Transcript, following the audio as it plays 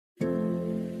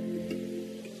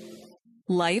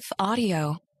Life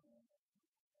Audio.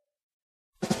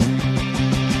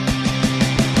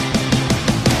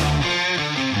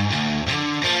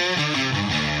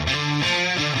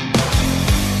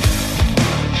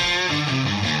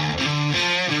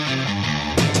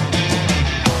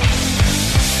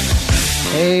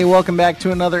 Hey, welcome back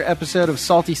to another episode of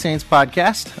Salty Saints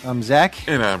Podcast. I'm Zach.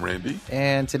 And I'm Randy.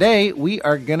 And today we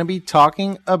are going to be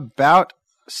talking about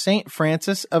St.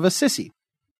 Francis of Assisi.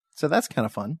 So that's kind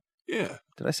of fun. Yeah.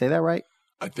 Did I say that right?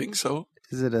 I think so.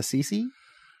 Is it Assisi?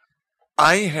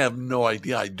 I have no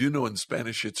idea. I do know in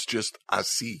Spanish it's just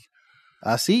Así.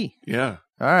 Así. Yeah.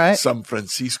 All right. San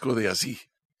Francisco de Así.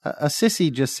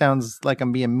 Assisi just sounds like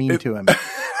I'm being mean to him.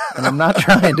 And I'm not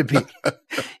trying to be.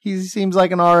 He seems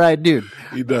like an all right dude.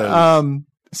 He does.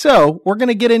 So we're going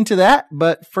to get into that.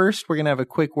 But first, we're going to have a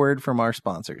quick word from our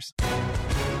sponsors.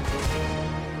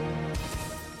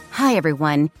 Hi,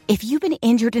 everyone. If you've been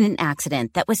injured in an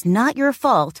accident that was not your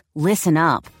fault, listen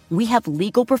up. We have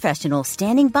legal professionals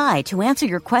standing by to answer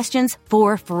your questions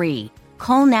for free.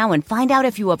 Call now and find out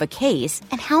if you have a case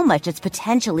and how much it's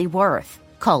potentially worth.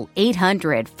 Call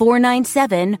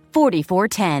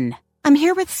 800-497-4410. I'm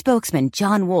here with spokesman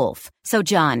John Wolf. So,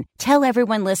 John, tell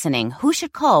everyone listening who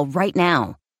should call right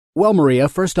now. Well, Maria,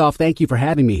 first off, thank you for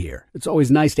having me here. It's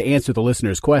always nice to answer the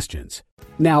listeners' questions.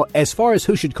 Now, as far as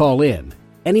who should call in,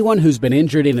 anyone who's been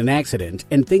injured in an accident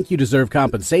and think you deserve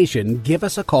compensation, give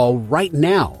us a call right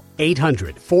now.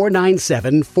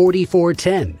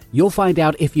 800-497-4410. You'll find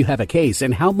out if you have a case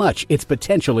and how much it's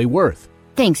potentially worth.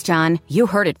 Thanks, John. You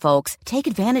heard it, folks. Take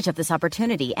advantage of this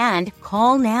opportunity and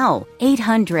call now.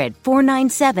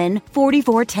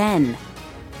 800-497-4410.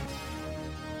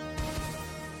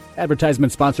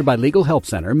 Advertisement sponsored by Legal Help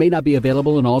Center. May not be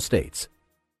available in all states.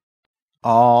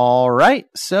 All right.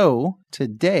 So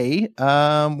today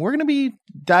we're going to be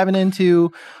diving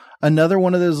into another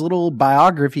one of those little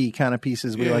biography kind of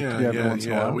pieces we like to do every once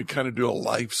in a while. We kind of do a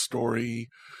life story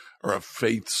or a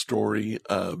faith story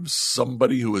of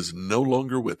somebody who is no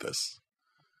longer with us.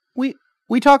 We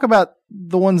talk about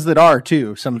the ones that are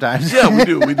too sometimes. Yeah, we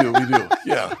do.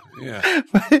 Yeah.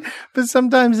 But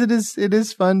sometimes it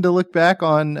is fun to look back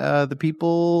on the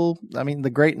people, I mean,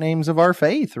 the great names of our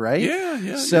faith, right?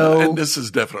 Yeah. So, and this is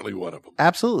definitely one of them.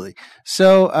 Absolutely.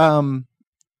 So,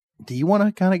 do you want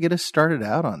to kind of get us started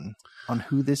out on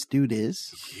who this dude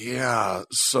is? Yeah.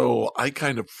 So I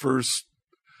kind of first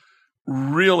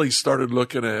really started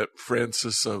looking at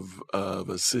Francis of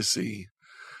Assisi.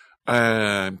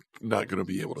 I'm not going to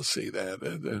be able to say that.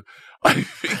 And I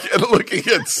began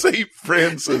looking at St.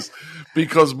 Francis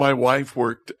because my wife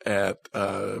worked at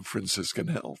Franciscan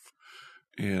Health,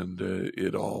 and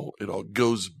it all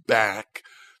goes back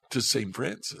to St.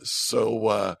 Francis.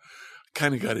 So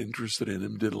kind of got interested in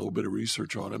him, did a little bit of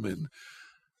research on him, and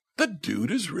the dude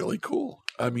is really cool.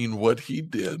 I mean, what he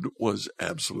did was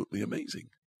absolutely amazing.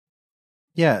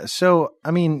 Yeah. So, I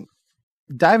mean,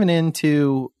 diving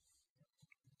into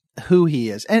who he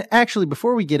is, and actually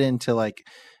before we get into like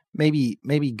maybe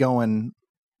going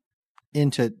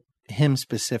into him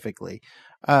specifically,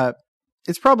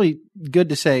 it's probably good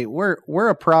to say we're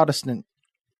a Protestant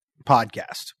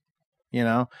podcast, you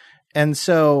know, and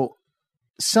so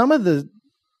some of the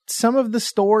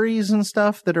stories and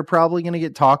stuff that are probably going to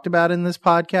get talked about in this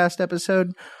podcast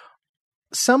episode,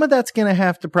 some of that's going to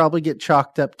have to probably get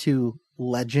chalked up to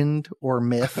legend or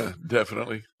myth.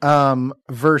 Definitely.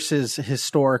 Versus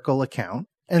historical account.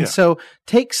 And so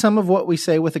take some of what we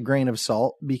say with a grain of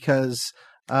salt, because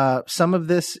some of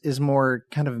this is more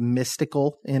kind of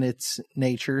mystical in its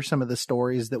nature. Some of the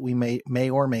stories that we may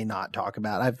or may not talk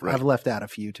about. I've left out a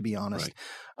few, to be honest.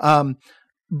 Right.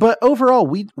 But overall,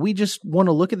 we just want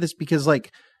to look at this because,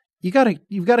 like, you've got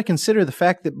to consider the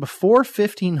fact that before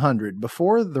 1500,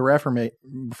 before the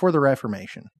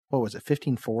Reformation, what was it?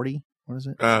 1540? What is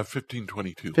it?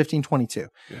 1522. 1522.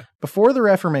 Yeah. Before the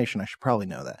Reformation, I should probably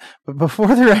know that. But before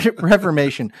the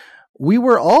Reformation, we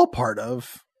were all part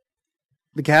of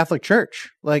the Catholic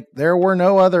Church. Like, there were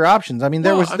no other options. I mean,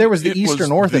 there was the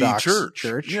Eastern Orthodox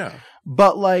Church. Yeah.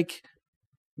 But like,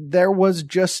 there was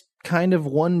just kind of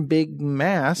one big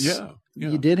mass. Yeah.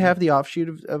 You did have the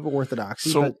offshoot of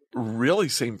Orthodoxy. So really,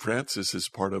 St. Francis is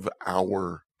part of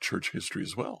our church history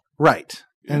as well. Right.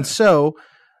 Yeah. And so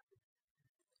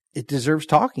it deserves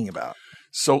talking about.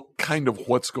 So kind of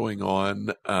what's going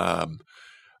on.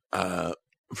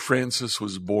 Francis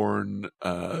was born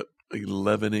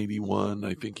 1181.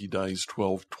 I think he dies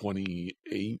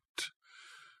 1228,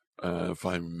 if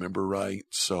I remember right.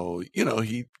 So, you know,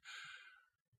 he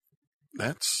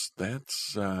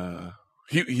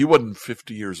wasn't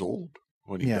 50 years old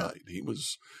when he died. He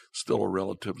was still a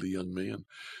relatively young man.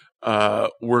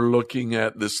 we're looking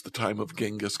at the time of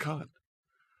Genghis Khan.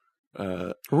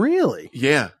 Really?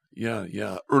 Yeah.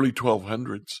 Early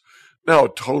 1200s. Now,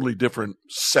 a totally different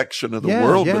section of the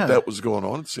world, but that was going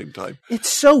on at the same time. It's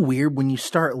so weird when you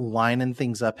start lining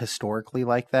things up historically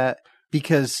like that,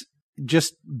 because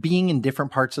just being in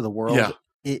different parts of the world,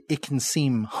 it can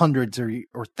seem hundreds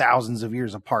or thousands of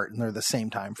years apart, and they're the same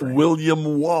time frame.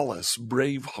 William Wallace,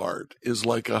 Braveheart, is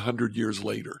like 100 years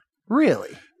later.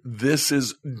 Really? This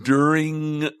is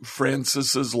during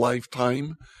Francis's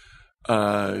lifetime.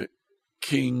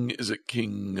 King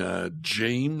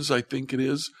James, I think it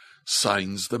is,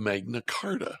 signs the Magna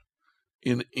Carta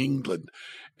in England.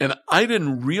 And I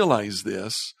didn't realize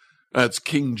this. It's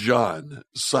King John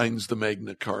signs the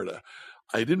Magna Carta.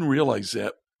 I didn't realize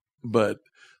that, but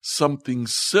something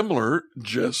similar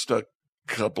just a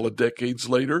couple of decades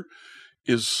later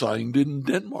is signed in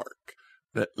Denmark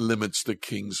that limits the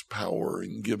king's power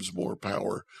and gives more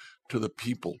power to the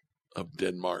people of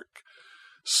Denmark.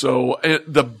 So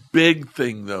the big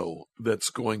thing, though, that's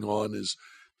going on is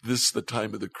this is the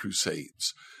time of the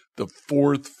Crusades. The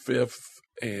 4th, 5th,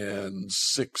 and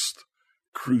 6th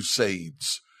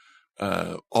Crusades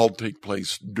all take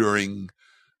place during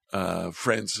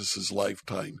Francis's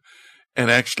lifetime. And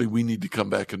actually, we need to come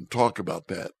back and talk about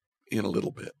that in a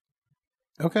little bit.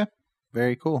 Okay.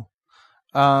 Very cool.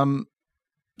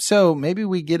 So maybe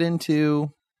we get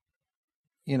into,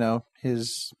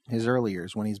 his early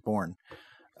years when he's born.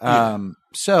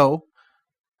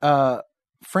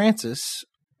 Francis,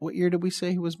 what year did we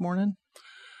say he was born in?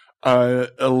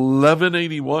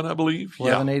 1181, I believe.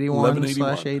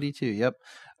 1181/82. Yep.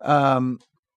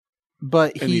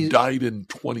 But he died in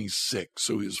 26,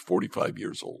 so he was 45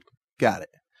 years old. Got it.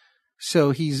 So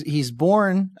he's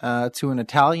born to an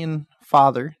Italian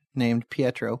father named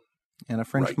Pietro and a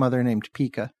French mother named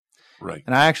Pica. Right.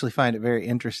 And I actually find it very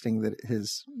interesting that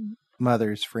his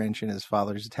mother's French and his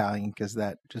father's Italian, because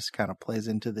that just kind of plays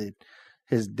into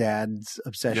his dad's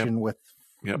obsession with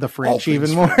the French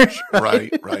even more.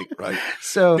 Right.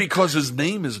 So because his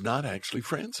name is not actually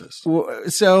Francis.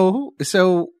 So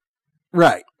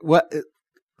right.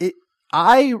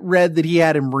 I read that he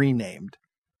had him renamed.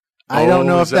 I don't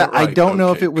know if that. Right? I don't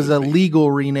know if it was a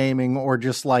legal renaming or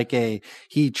just like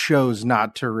he chose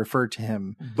not to refer to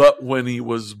him. But when he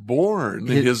was born,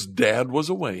 his dad was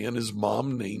away, and his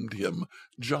mom named him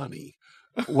Johnny.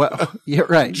 Well, yeah,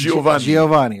 right,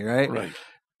 Giovanni, right? Right.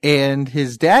 And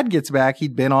his dad gets back.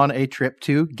 He'd been on a trip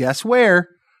to guess where?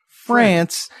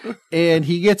 France. And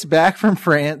he gets back from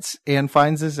France and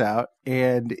finds this out,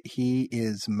 and he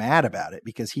is mad about it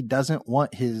because he doesn't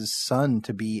want his son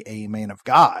to be a man of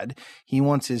God. He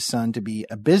wants his son to be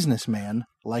a businessman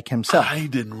like himself. I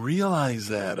didn't realize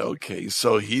that. Okay.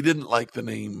 So he didn't like the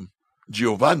name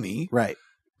Giovanni. Right.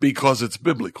 Because it's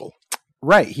biblical.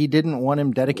 Right. He didn't want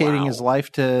him dedicating his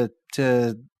life to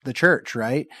the church,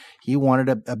 right? He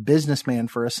wanted a businessman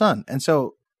for a son. And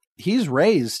so he's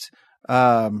raised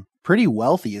pretty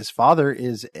wealthy. His father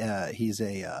is he's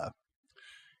a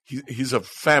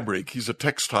fabric. He's a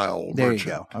textile there merchant.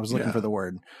 You go. I was looking for the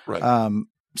word. Right.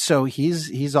 So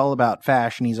he's all about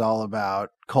fashion. He's all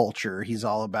about culture. He's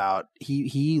all about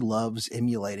he loves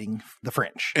emulating the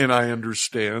French. And I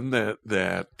understand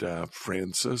that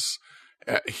Francis,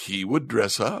 he would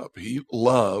dress up. He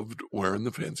loved wearing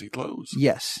the fancy clothes.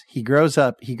 Yes, he grows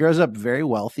up very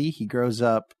wealthy. He grows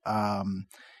up.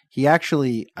 He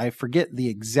actually, I forget the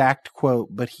exact quote,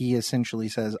 but he essentially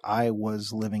says, "I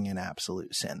was living in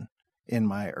absolute sin in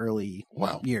my early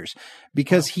years,"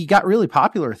 because he got really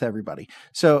popular with everybody.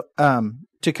 So,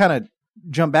 to kind of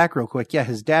jump back real quick,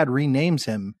 his dad renames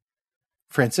him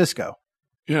Francisco.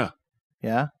 Yeah.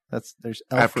 There's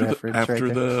after right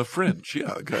the French,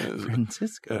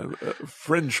 Francisco,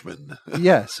 Frenchman.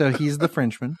 Yeah, so he's the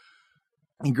Frenchman.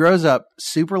 He grows up,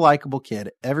 super likable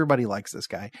kid. Everybody likes this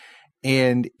guy.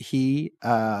 And he's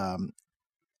partying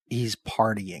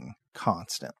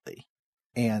constantly.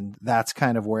 And that's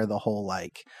kind of where the whole,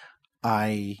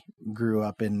 I grew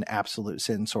up in absolute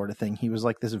sin sort of thing. He was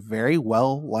like this very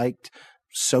well-liked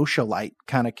socialite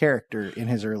kind of character in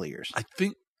his early years. I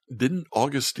think, didn't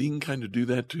Augustine kind of do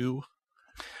that too?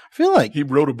 I feel like he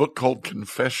wrote a book called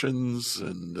Confessions,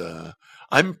 and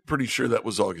I'm pretty sure that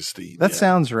was Augustine. That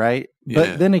sounds right.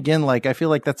 But then again, I feel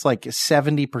like that's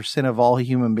 70% of all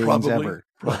human beings ever.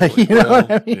 Probably. You know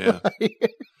what I mean? Yeah.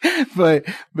 But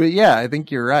yeah, I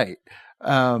think you're right.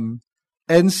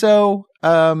 And so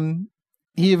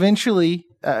he eventually,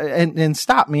 and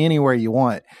stop me anywhere you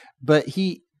want, but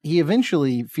he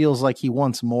eventually feels like he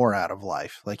wants more out of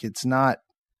life. It's not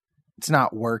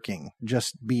working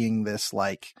just being this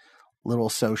little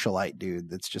socialite dude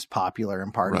that's just popular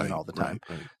and partying all the time.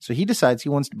 Right. So he decides he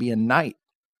wants to be a knight.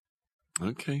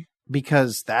 Okay.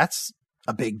 Because that's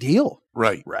a big deal.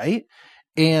 Right. Right.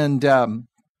 And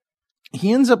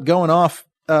he ends up going off.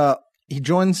 He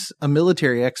joins a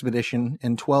military expedition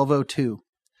in 1202.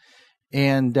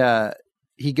 And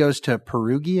he goes to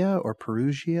Perugia or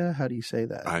Perugia. How do you say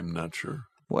that? I'm not sure.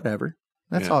 Whatever.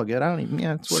 That's all good. I don't even,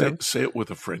 it's whatever. Say it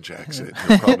with a French accent.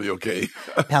 You're probably okay.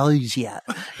 Perugia.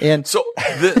 And so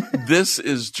this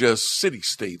is just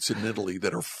city-states in Italy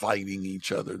that are fighting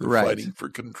each other. They're fighting for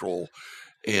control.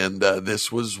 And this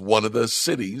was one of the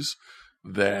cities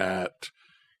that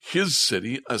his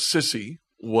city, Assisi,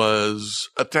 was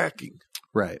attacking.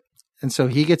 Right. And so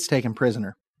he gets taken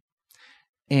prisoner.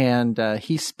 And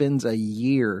he spends a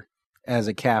year as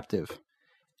a captive.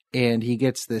 And he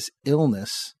gets this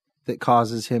illness that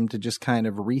causes him to just kind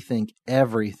of rethink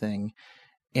everything.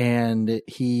 And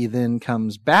he then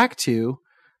comes back to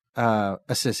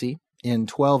Assisi in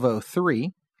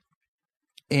 1203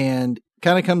 and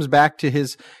kind of comes back to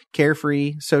his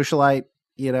carefree socialite,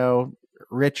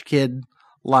 rich kid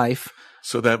life.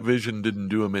 So that vision didn't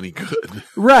do him any good.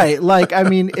 Right. Like, I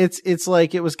mean, it's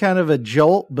like it was kind of a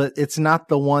jolt, but it's not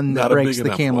the one that breaks the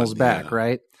camel's back,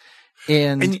 right?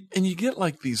 And you get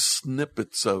like these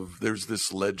snippets of, there's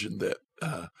this legend that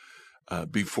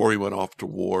before he went off to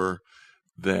war,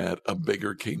 that a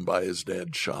beggar came by his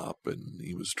dad's shop and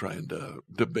he was trying to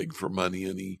beg for money,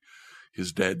 and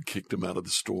his dad kicked him out of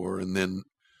the store, and then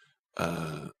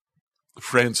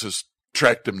Francis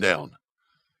tracked him down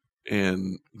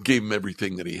and gave him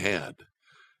everything that he had.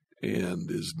 And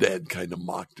his dad kind of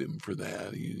mocked him for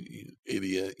that. You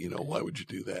idiot, why would you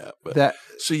do that? But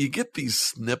so you get these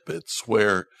snippets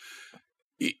where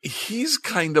he's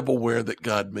kind of aware that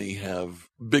God may have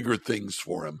bigger things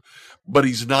for him, but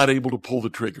he's not able to pull the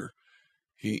trigger.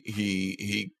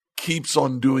 He keeps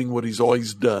on doing what he's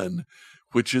always done,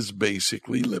 which is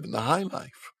basically living the high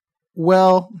life.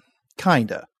 Well,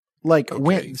 kinda. Like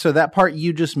so that part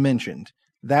you just mentioned,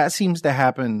 that seems to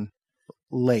happen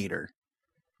later.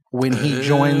 When he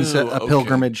joins a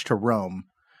pilgrimage to Rome,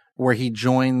 where he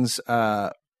joins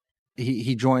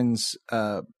he joins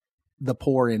the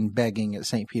poor in begging at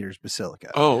St. Peter's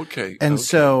Basilica. Oh, okay. And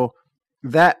so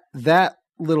that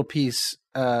little piece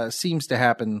seems to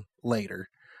happen later.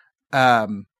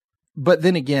 But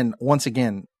then again, once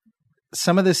again,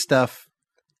 some of this stuff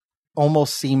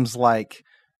almost seems like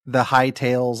the high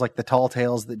tales, like the tall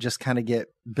tales that just kind of get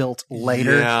built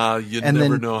later. Yeah, you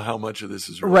never know how much of this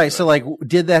is real. Right. So like,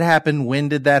 did that happen? When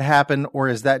did that happen? Or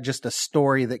is that just a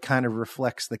story that kind of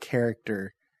reflects the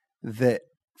character that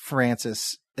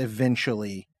Francis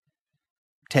eventually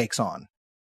takes on?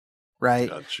 Right.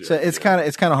 Gotcha. So it's kind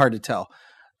of hard to tell.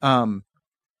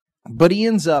 But he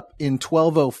ends up in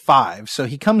 1205. So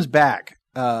he comes back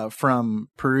from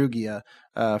Perugia,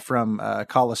 from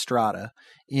Calistrata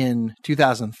in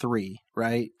 2003,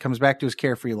 right? Comes back to his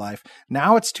carefree life.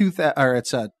 Now it's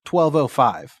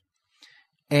 1205,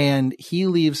 and he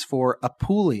leaves for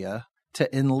Apulia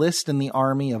to enlist in the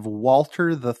army of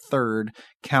Walter III,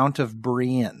 Count of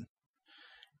Brienne.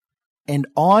 And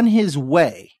on his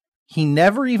way, he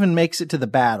never even makes it to the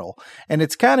battle. And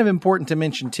it's kind of important to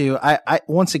mention too, I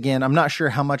once again, I'm not sure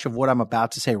how much of what I'm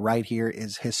about to say right here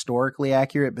is historically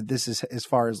accurate, but this is as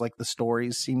far as like the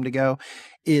stories seem to go,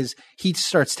 is he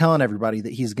starts telling everybody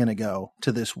that he's going to go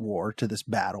to this war, to this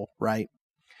battle, right?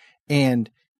 And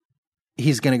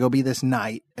he's going to go be this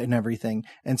knight and everything.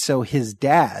 And so his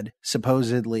dad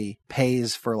supposedly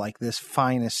pays for like this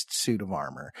finest suit of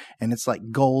armor, and it's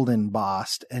like gold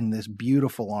embossed and this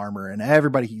beautiful armor, and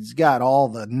he's got all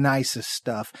the nicest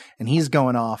stuff, and he's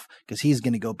going off because he's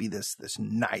going to go be this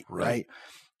knight. Right.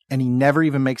 And he never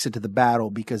even makes it to the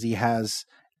battle because he has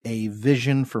a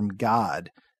vision from God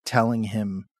telling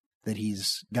him that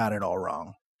he's got it all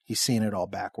wrong. He's seeing it all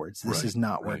backwards. This is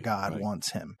not where God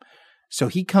wants him. So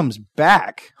he comes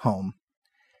back home,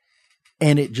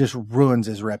 and it just ruins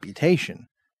his reputation,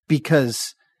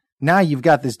 because now you've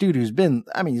got this dude he's been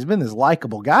this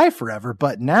likable guy forever,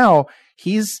 but now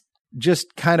he's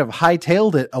just kind of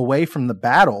hightailed it away from the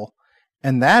battle.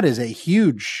 And that is a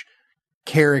huge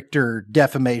character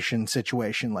defamation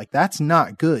situation. Like, that's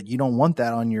not good. You don't want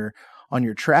that on your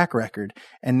track record.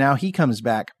 And now he comes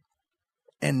back,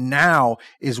 and now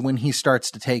is when he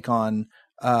starts to take on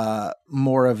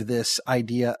more of this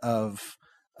idea of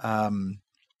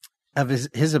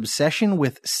his obsession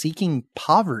with seeking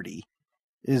poverty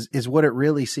is what it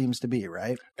really seems to be,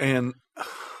 right? And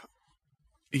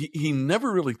he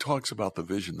never really talks about the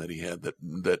vision that he had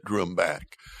that drew him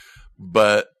back,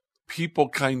 but people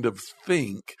kind of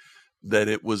think that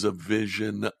it was a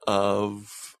vision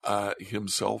of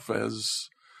himself as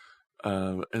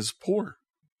poor,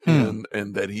 and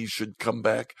that he should come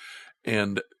back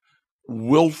and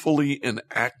willfully and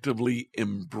actively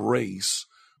embrace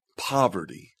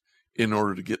poverty in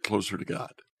order to get closer to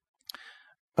God.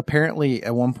 Apparently,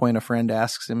 at one point, a friend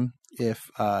asks him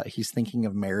if he's thinking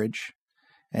of marriage,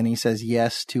 and he says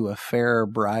yes to a fairer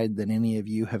bride than any of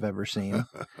you have ever seen.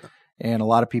 And a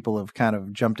lot of people have kind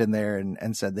of jumped in there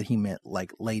and said that he meant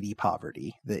like lady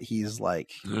poverty, that he's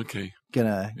like,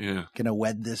 gonna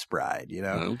wed this bride, you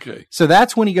know? Okay. So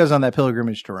that's when he goes on that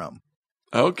pilgrimage to Rome.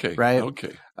 Okay. Right.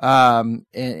 Okay.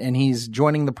 And he's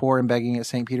joining the poor and begging at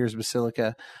St. Peter's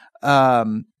Basilica.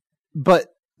 But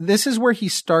this is where he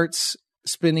starts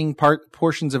spending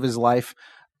portions of his life,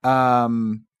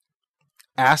 asking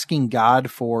God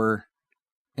for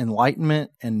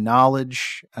enlightenment and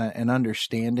knowledge and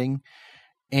understanding.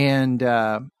 And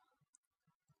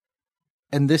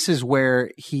this is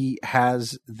where he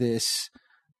has this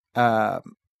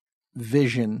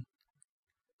vision,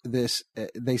 this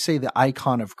they say the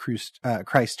icon of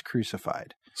Christ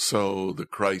crucified. So the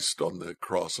Christ on the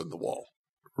cross and the wall.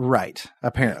 Right,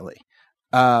 apparently.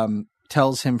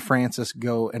 Tells him, Francis,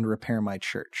 go and repair my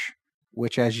church,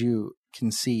 which, as you can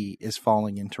see, is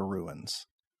falling into ruins.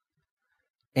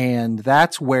 And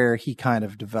that's where he kind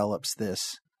of develops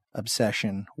this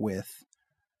obsession with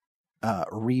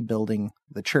rebuilding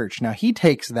the church. Now, he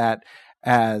takes that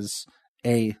as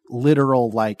a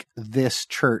literal, like, this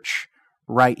church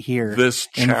right here, this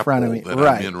in front of me, that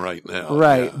right? I'm in right now,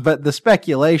 right? Yeah. But the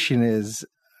speculation is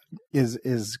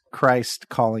Christ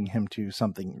calling him to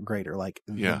something greater, like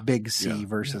the big C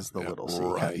versus the little C.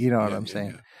 Right. You know what I'm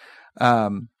saying? Yeah.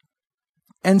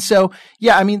 And so,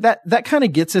 yeah, I mean, that kind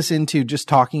of gets us into just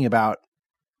talking about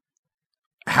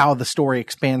how the story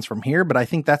expands from here. But I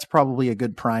think that's probably a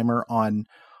good primer on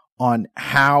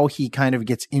how he kind of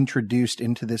gets introduced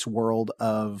into this world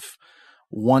of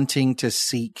wanting to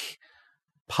seek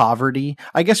poverty.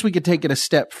 I guess we could take it a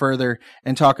step further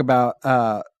and talk about,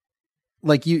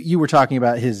 like you were talking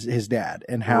about his dad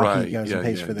and how he goes and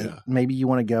pays for this. Yeah. Maybe you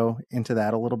want to go into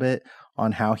that a little bit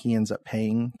on how he ends up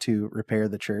paying to repair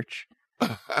the church.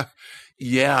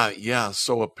 Yeah.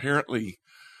 So apparently,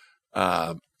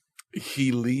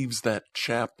 he leaves that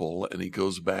chapel and he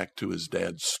goes back to his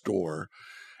dad's store,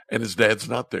 and his dad's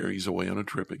not there. He's away on a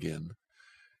trip again.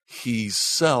 He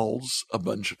sells a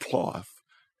bunch of cloth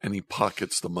and he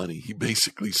pockets the money. He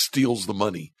basically steals the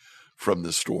money from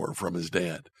the store, from his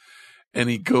dad. And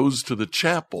he goes to the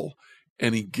chapel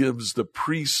and he gives the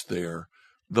priest there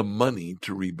the money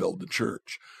to rebuild the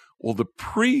church. Well, the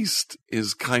priest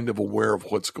is kind of aware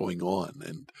of what's going on.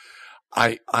 And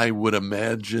I would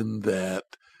imagine that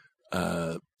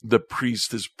the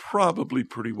priest is probably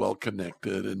pretty well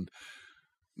connected and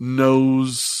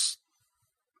knows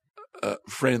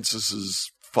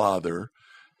Francis's father.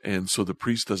 And so the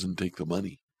priest doesn't take the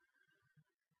money.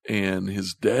 And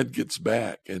his dad gets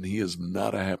back and he is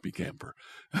not a happy camper.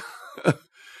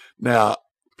 Now,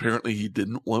 apparently he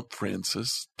didn't want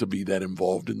Francis to be that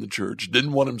involved in the church.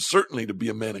 Didn't want him certainly to be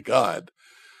a man of God.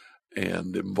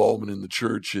 And involvement in the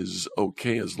church is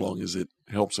okay as long as it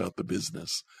helps out the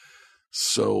business.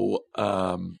 So,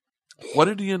 what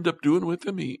did he end up doing with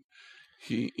him? He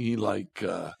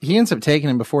ends up taking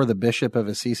him before the Bishop of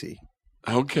Assisi.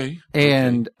 Okay.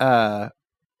 And,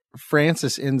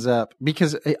 Francis ends up,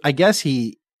 because I guess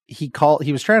he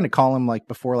was trying to call him like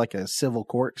before like a civil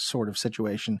court sort of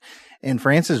situation, and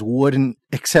Francis wouldn't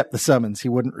accept the summons. He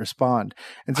wouldn't respond.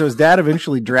 And so his dad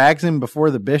eventually drags him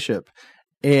before the bishop,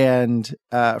 and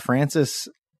Francis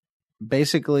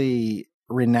basically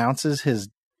renounces his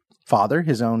father,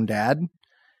 his own dad,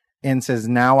 and says,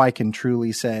 now I can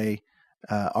truly say,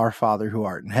 our Father who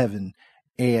art in heaven.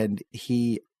 And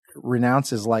he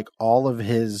renounces like all of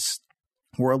his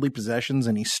worldly possessions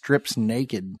and he strips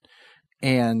naked,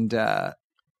 and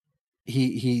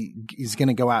he's going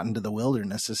to go out into the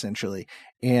wilderness essentially.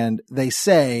 And they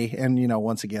say, and you know,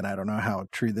 once again, I don't know how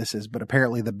true this is, but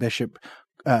apparently the bishop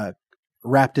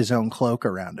wrapped his own cloak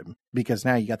around him, because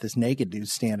now you got this naked dude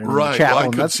standing in the chapel. Well, I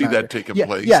could see that taking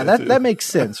place. Yeah, that makes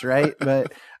sense, right?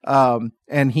 But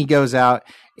and he goes out,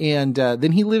 and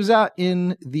then he lives out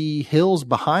in the hills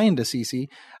behind Assisi,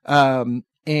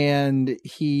 and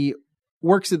he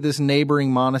works at this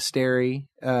neighboring monastery,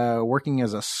 working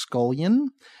as a scullion,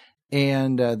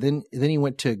 and then he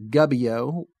went to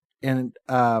Gubbio, and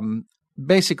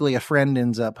basically a friend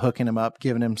ends up hooking him up,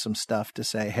 giving him some stuff to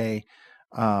say, hey,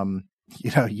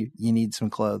 you need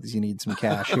some clothes, you need some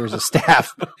cash, here's a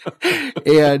staff.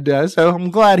 And so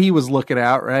I'm glad he was looking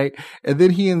out, right? And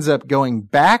then he ends up going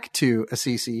back to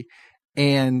Assisi,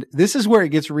 and this is where it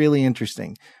gets really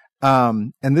interesting.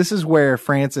 And this is where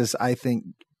Francis, I think,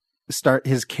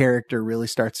 his character really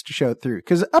starts to show through.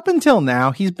 Because up until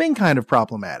now, he's been kind of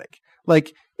problematic.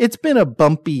 Like, it's been a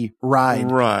bumpy ride,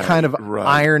 kind of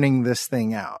ironing this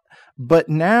thing out. But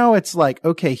now it's like,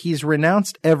 okay, he's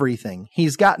renounced everything.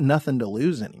 He's got nothing to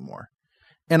lose anymore.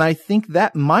 And I think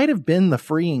that might have been the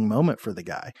freeing moment for the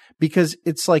guy, because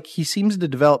it's like he seems to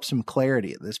develop some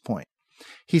clarity at this point.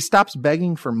 He stops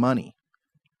begging for money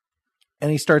and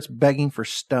he starts begging for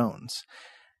stones.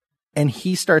 And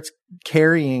he starts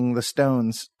carrying the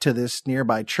stones to this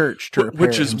nearby church to repair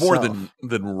which is himself. more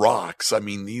than rocks. I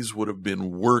mean, these would have been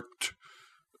worked.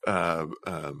 I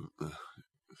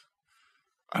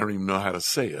don't even know how to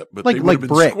say it, but they would have been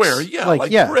bricks. square. Yeah,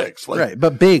 like bricks. Right,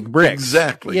 but big bricks.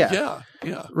 Exactly. Yeah.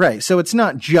 Right. So it's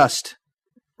not just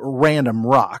random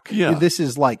rock. Yeah. This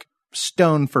is like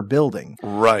stone for building.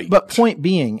 Right. But point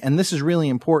being, and this is really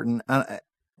important,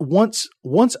 once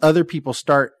other people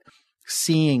start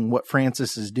seeing what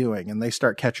Francis is doing and they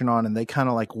start catching on and they kind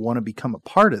of like want to become a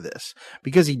part of this,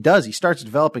 because he starts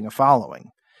developing a following.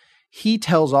 He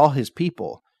tells all his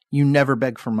people, you never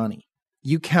beg for money.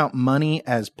 You count money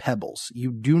as pebbles.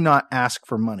 You do not ask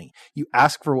for money. You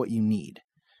ask for what you need.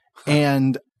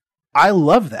 And I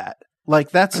love that. Like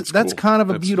that's cool. Kind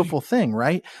of a beautiful thing,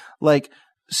 right? Like,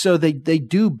 so they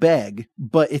do beg,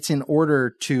 but it's in order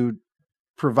to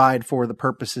provide for the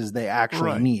purposes they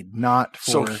actually need, not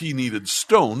for... So he needed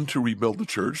stone to rebuild the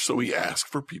church, so he asked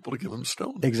for people to give him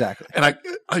stone. Exactly. And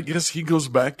I guess he goes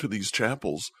back to these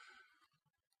chapels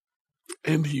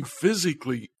and he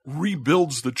physically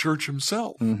rebuilds the church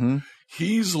himself. Mm-hmm.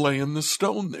 He's laying the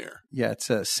stone there. Yeah,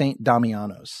 it's St.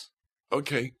 Damiano's.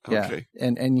 Okay. Yeah.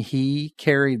 And he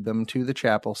carried them to the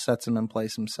chapel, sets them in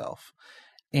place himself,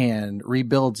 and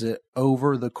rebuilds it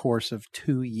over the course of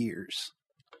 2 years.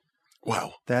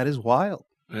 Wow. That is wild.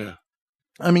 Yeah.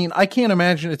 I mean, I can't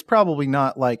imagine. It's probably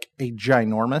not like a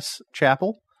ginormous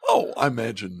chapel. Oh, I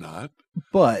imagine not.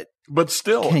 But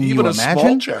still, can even you a imagine?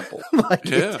 small chapel. Like,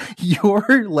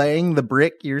 you're laying the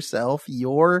brick yourself.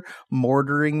 You're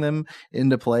mortaring them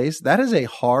into place. That is a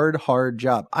hard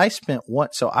job. I spent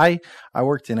so I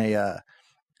worked in a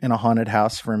haunted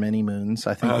house for many moons.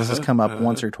 I think this has come up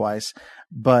once or twice,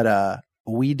 but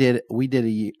we did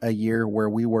a year where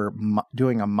we were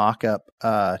doing a mock-up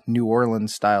New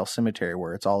Orleans style cemetery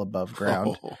where it's all above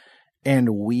ground,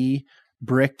 and we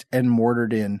bricked and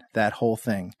mortared in that whole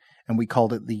thing, and we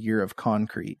called it the Year of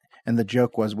Concrete. And the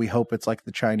joke was, we hope it's like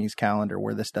the Chinese calendar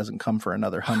where this doesn't come for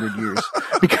another 100 years,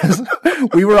 because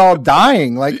we were all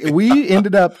dying. Like, we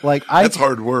ended up like, that's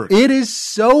hard work. It is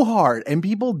so hard, and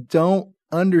people don't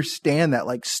understand that.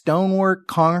 Like, stonework,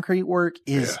 concrete work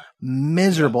is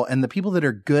miserable, and the people that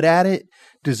are good at it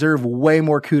deserve way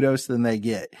more kudos than they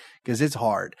get, because it's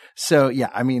hard. So yeah,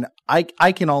 I mean,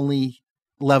 I can only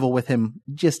level with him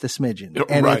just a smidgen,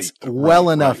 and it's well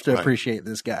enough to appreciate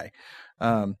this guy.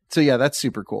 So yeah, that's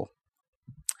super cool.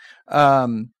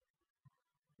 But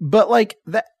like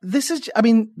that,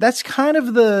 that's kind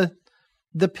of the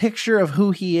picture of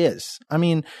who he is. I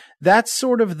mean, that's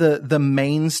sort of the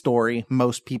main story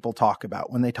most people talk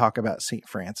about when they talk about St.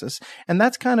 Francis. And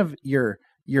that's kind of your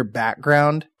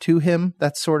background to him.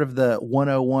 That's sort of the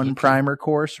 101 primer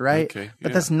course, right? Okay,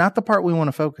 but that's not the part we want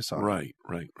to focus on. Right.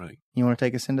 You want to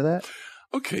take us into that?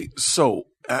 Okay. So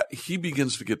he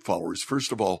begins to get followers.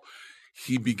 First of all,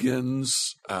 he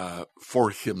begins for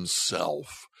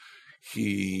himself.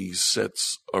 He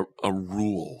sets a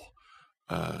rule,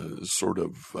 sort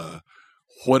of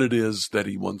what it is that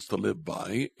he wants to live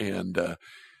by, and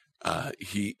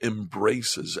he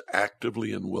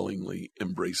actively and willingly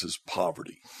embraces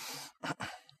poverty.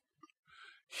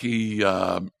 He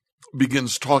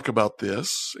begins to talk about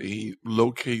this. He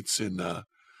locates in,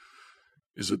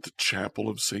 is it the Chapel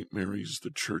of St. Mary's,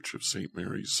 the Church of St.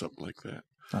 Mary's, something like that?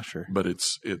 Not sure. But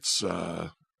it's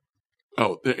here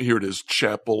it is,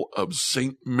 Chapel of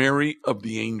St. Mary of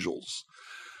the Angels.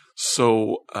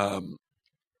 So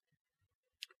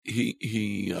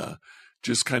he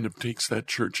just kind of takes that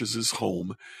church as his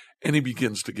home, and he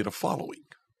begins to get a following.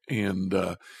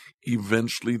 And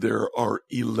eventually there are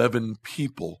 11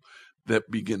 people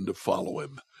that begin to follow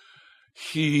him.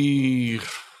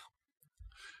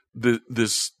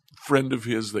 This friend of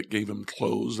his that gave him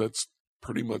clothes, that's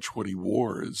pretty much what he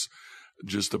wore, is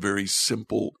just a very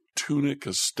simple tunic,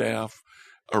 a staff,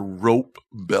 a rope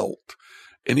belt.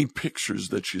 Any pictures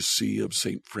that you see of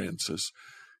St. Francis,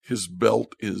 his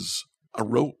belt is a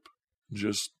rope,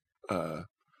 just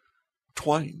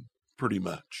twine, pretty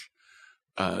much.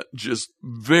 Just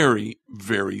very,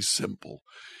 very simple.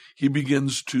 He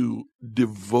begins to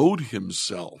devote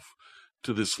himself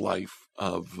to this life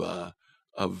of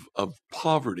of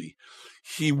poverty.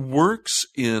 He works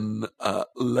in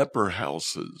leper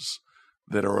houses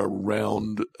that are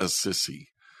around Assisi.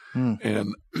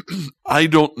 And I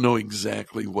don't know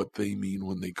exactly what they mean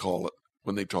when they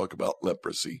talk about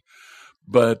leprosy,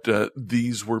 but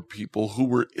these were people who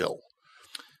were ill.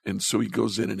 And so he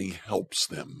goes in and he helps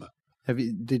them.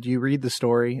 Did you read the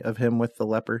story of him with the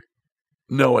leper?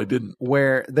 No, I didn't.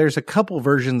 Where there's a couple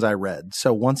versions I read.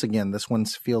 So once again, this one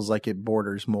feels like it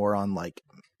borders more on like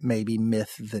maybe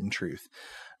myth than truth.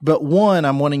 But one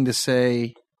I'm wanting to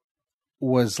say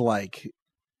was like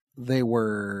they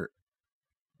were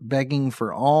begging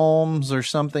for alms or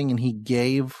something, and he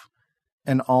gave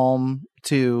an alm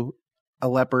to a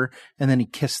leper, and then he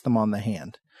kissed them on the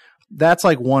hand. That's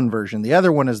like one version. The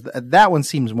other one is that one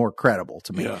seems more credible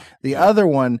to me. The other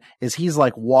one is he's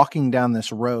like walking down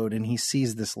this road and he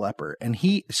sees this leper, and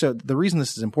so the reason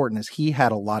this is important is he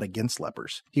had a lot against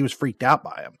lepers. He was freaked out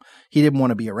by them. He didn't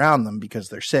want to be around them because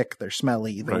they're sick, they're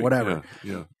smelly, they're whatever.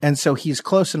 Yeah. And so he's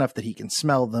close enough that he can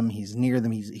smell them. He's near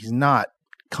them. He's not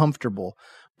comfortable,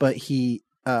 but he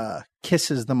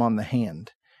kisses them on the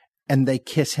hand, and they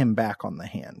kiss him back on the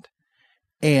hand.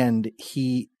 And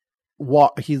he's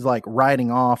like riding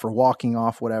off or walking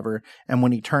off, whatever. And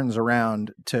when he turns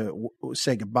around to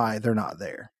say goodbye, they're not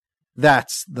there.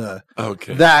 That's the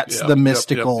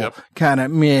mystical kind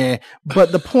of meh.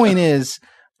 But the point is,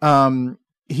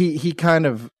 he kind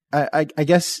of, I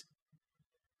guess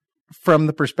from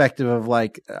the perspective of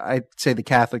like, I'd say the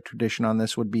Catholic tradition on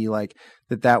this would be like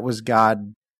that was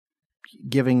God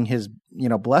giving his,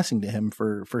 blessing to him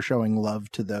for showing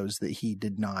love to those that he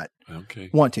did not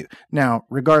want to. Now,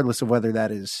 regardless of whether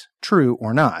that is true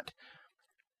or not,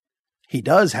 he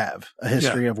does have a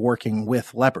history of working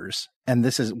with lepers, and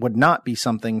this would not be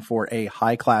something for a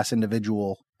high class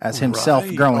individual as himself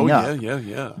growing up.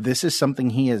 Yeah. This is something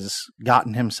he has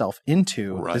gotten himself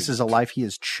into. Right. This is a life he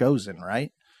has chosen,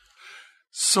 right?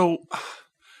 So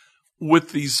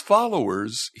with these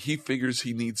followers, he figures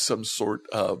he needs some sort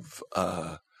of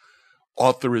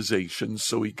authorization,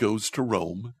 so he goes to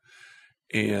Rome,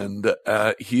 and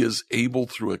he is able,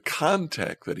 through a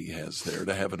contact that he has there,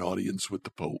 to have an audience with the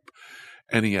Pope,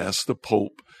 and he asks the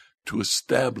Pope to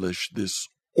establish this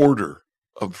order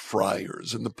of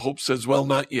friars, and the Pope says, well,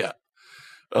 not yet.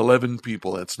 11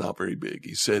 people, that's not very big.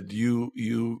 He said,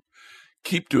 you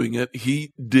keep doing it.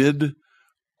 He did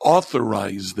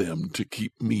authorize them to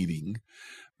keep meeting.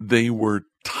 They were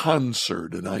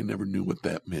tonsured, and I never knew what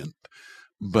that meant.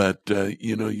 But,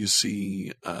 you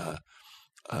see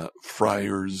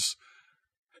friars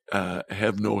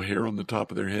have no hair on the top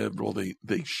of their head. Well,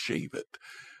 they shave it.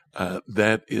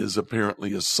 That is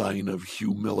apparently a sign of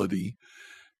humility.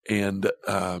 And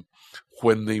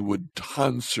when they would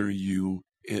tonsure you,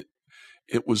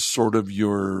 it was sort of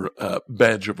your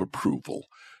badge of approval.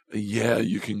 Yeah,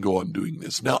 you can go on doing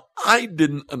this. Now, I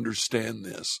didn't understand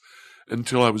this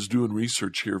until I was doing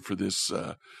research here for this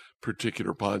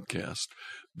particular podcast.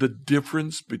 The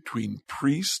difference between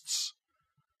priests,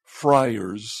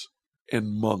 friars,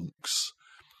 and monks.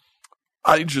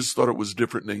 I just thought it was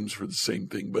different names for the same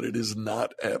thing, but it is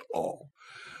not at all.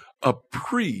 A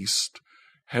priest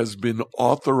has been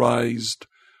authorized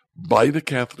by the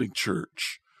Catholic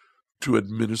Church to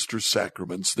administer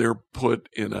sacraments. They're put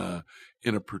in a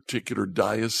particular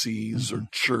diocese or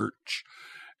church,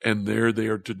 and there they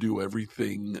are to do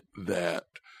everything that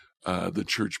the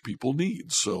church people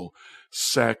need. So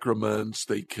sacraments,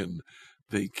 they can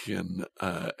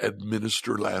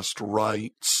administer last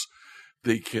rites,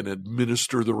 they can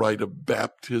administer the rite of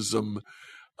baptism,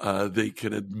 they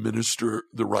can administer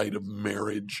the rite of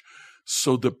marriage.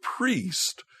 So the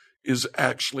priest is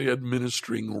actually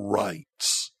administering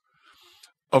rites.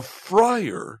 A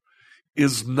friar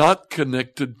is not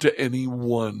connected to any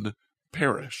one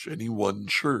parish, any one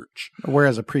church.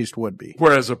 Whereas a priest would be.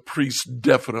 Whereas a priest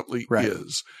definitely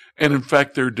is. And in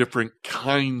fact, there are different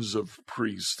kinds of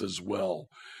priests as well.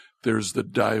 There's the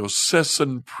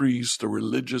diocesan priest, a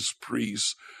religious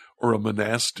priest, or a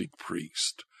monastic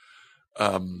priest.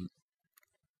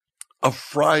 A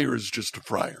friar is just a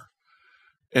friar.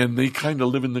 And they kind of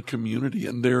live in the community,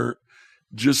 and they're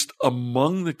just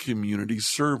among the community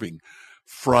serving.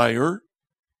 Friar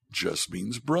just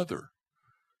means brother.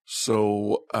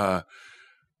 So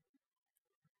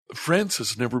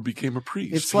Francis never became a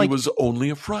priest. He was only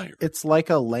a friar. It's like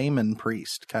a layman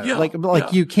priest, kind of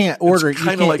like you can't order, you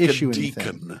can't like issue a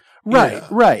deacon. Anything.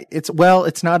 Right.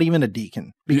 It's not even a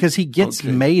deacon because he gets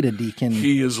made a deacon.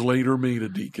 He is later made a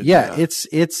deacon. Yeah.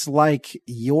 It's like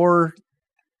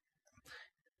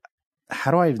how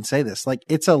do I even say this? Like,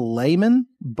 it's a layman,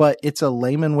 but it's a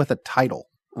layman with a title.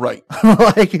 Right.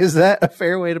 Like, is that a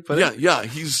fair way to put it? Yeah.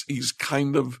 He's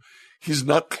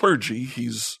not clergy.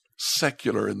 He's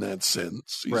secular in that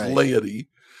sense. He's Right. laity.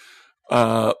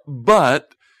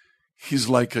 But he's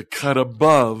like a cut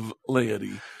above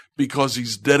laity because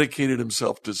he's dedicated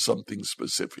himself to something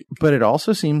specific. But it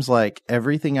also seems like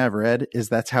everything I've read is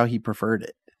that's how he preferred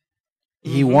it.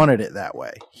 He wanted it that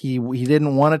way. He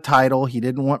didn't want a title. He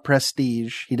didn't want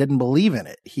prestige. He didn't believe in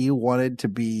it. He wanted to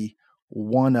be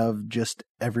one of just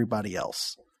everybody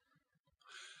else.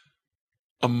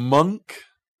 A monk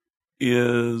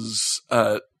is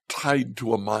tied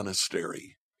to a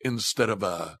monastery instead of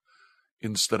a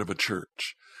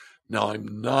church. Now,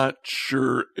 I'm not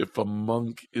sure if a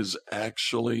monk is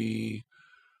actually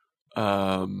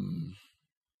a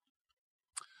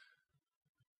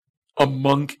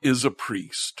monk is a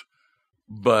priest,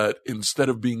 but instead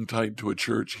of being tied to a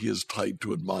church, he is tied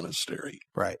to a monastery.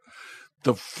 Right.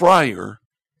 The friar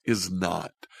is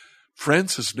not.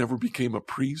 Francis never became a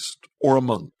priest or a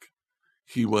monk.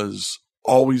 He was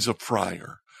always a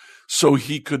friar. So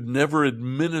he could never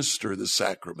administer the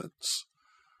sacraments.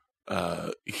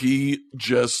 He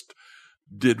just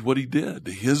did what he did.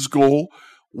 His goal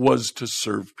was to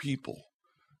serve people.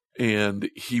 And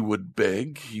he would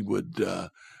beg. He would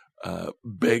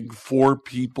beg for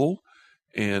people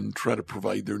and try to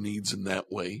provide their needs in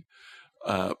that way.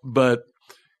 But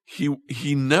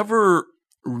he never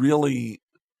really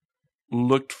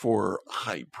looked for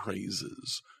high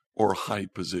praises or high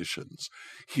positions.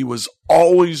 He was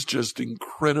always just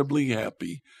incredibly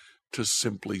happy to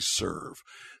simply serve.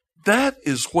 That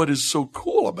is what is so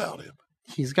cool about him.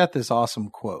 He's got this awesome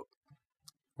quote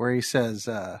where he says,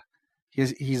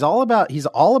 he's all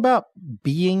about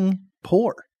being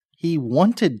poor. He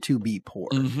wanted to be poor.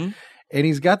 Mm-hmm. And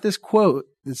he's got this quote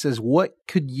that says, "What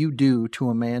could you do to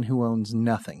a man who owns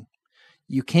nothing?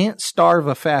 You can't starve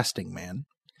a fasting man.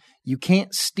 You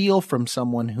can't steal from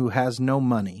someone who has no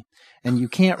money. And you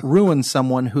can't ruin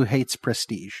someone who hates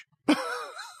prestige."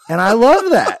 And I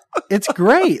love that. It's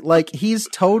great. Like, he's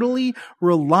totally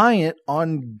reliant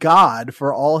on God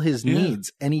for all his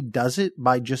needs. And he does it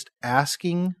by just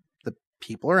asking the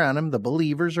people around him, the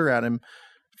believers around him,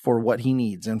 for what he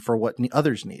needs and for what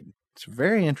others need. It's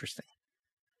very interesting.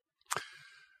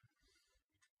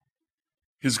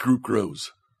 His group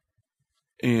grows.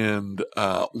 And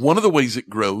one of the ways it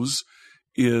grows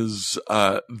is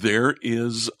there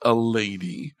is a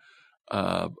lady,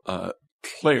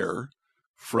 Claire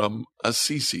from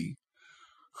Assisi,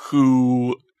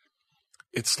 who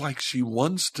it's like she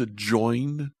wants to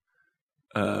join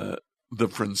the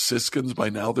Franciscans. By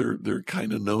now they're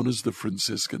kind of known as the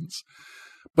Franciscans,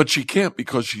 but she can't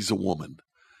because she's a woman.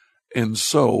 And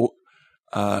so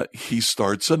he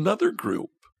starts another group.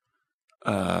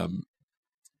 And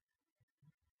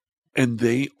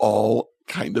they all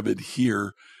kind of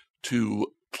adhere to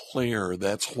Claire.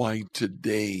 That's why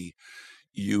today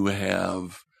you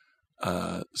have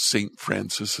St.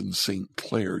 Francis and St.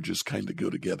 Claire just kind of go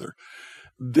together.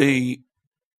 They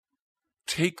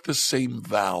take the same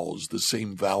vows, the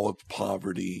same vow of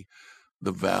poverty,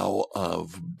 the vow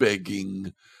of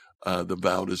begging, the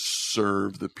vow to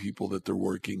serve the people that they're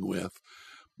working with.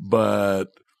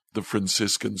 But the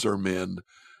Franciscans are men.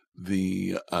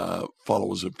 The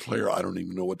followers of Claire, I don't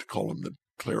even know what to call them, the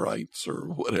Clarites or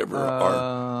whatever,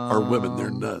 are women. They're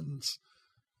nuns.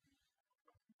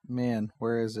 Man,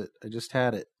 where is it? I just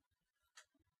had it.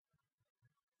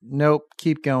 Nope.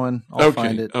 Keep going. I'll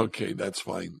find it. Okay, that's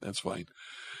fine.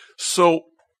 So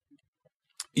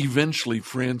eventually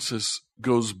Francis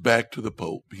goes back to the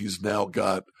Pope. He's now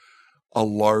got a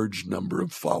large number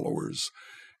of followers.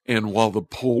 And while the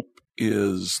Pope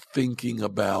is thinking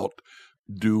about,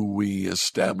 do we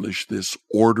establish this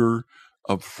order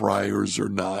of friars or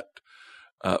not,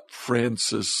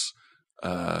 Francis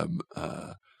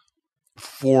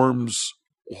forms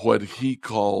what he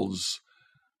calls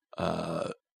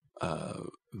the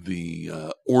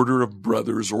Order of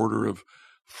Brothers, Order of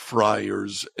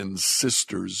Friars and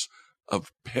Sisters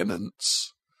of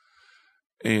Penance.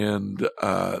 And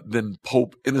then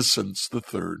Pope Innocent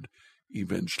III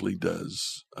eventually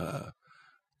does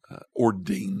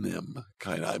ordain them.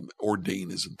 Ordain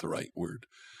isn't the right word,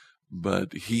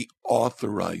 but he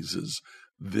authorizes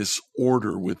this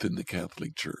order within the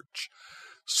Catholic Church.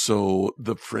 So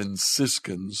the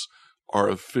Franciscans are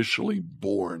officially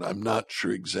born. I'm not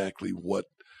sure exactly what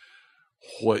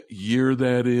year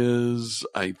that is.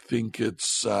 I think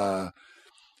it's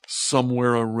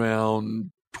somewhere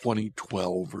around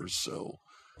 2012 or so,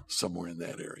 somewhere in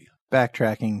that area.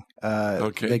 Backtracking.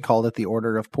 Okay. They called it the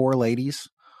Order of Poor Ladies.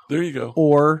 There you go.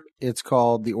 Or it's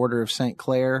called the Order of St.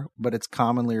 Clare, but it's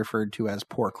commonly referred to as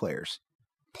Poor Clares.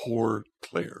 Poor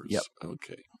Clares. Yep.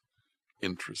 Okay.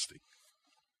 Interesting.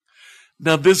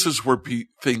 Now, this is where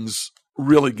things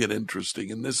really get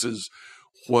interesting, and this is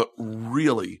what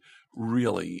really,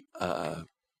 really, I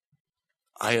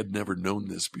had never known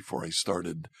this before I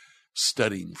started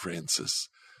studying Francis,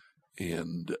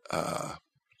 and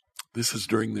this is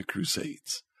during the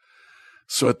Crusades.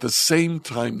 So at the same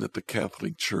time that the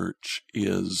Catholic Church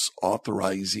is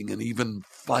authorizing and even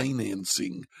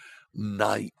financing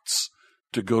knights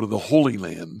to go to the Holy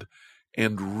Land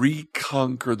and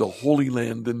reconquer the Holy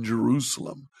Land in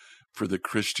Jerusalem for the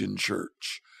Christian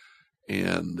Church.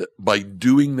 And by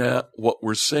doing that, what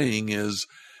we're saying is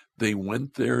they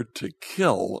went there to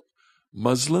kill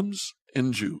Muslims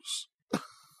and Jews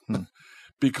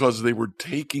because they were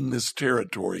taking this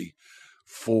territory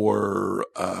for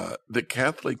the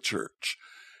Catholic Church.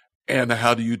 And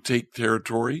how do you take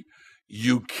territory?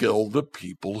 You kill the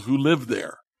people who live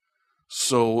there.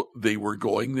 So they were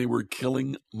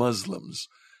killing Muslims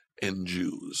and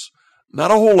Jews.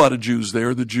 Not a whole lot of Jews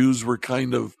there. The Jews were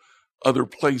kind of other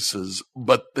places,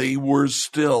 but they were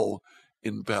still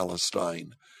in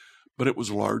Palestine. But it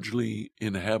was largely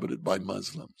inhabited by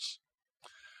Muslims.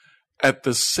 At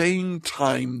the same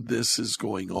time this is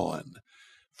going on,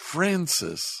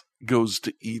 Francis goes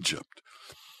to Egypt,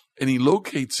 and he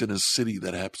locates in a city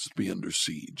that happens to be under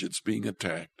siege. It's being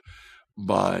attacked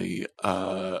by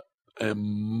a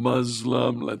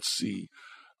Muslim, a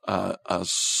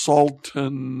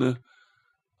sultan,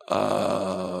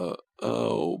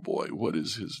 what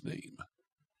is his name?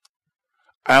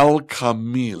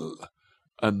 Al-Kamil,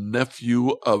 a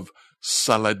nephew of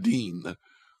Saladin,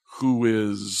 who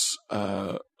is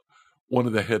one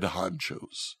of the head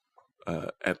honchos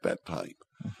at that time.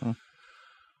 Mm-hmm.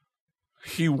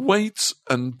 He waits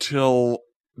until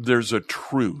there's a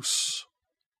truce,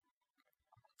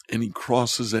 and he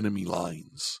crosses enemy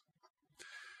lines.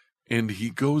 And he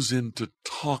goes in to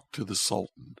talk to the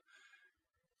Sultan.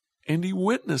 And he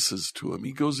witnesses to him.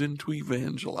 He goes in to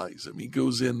evangelize him. He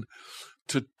goes in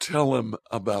to tell him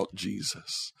about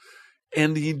Jesus.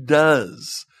 And he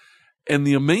does. And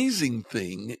the amazing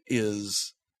thing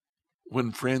is,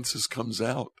 when Francis comes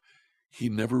out, he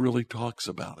never really talks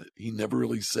about it. He never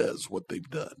really says what they've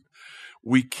done.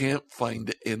 We can't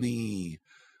find any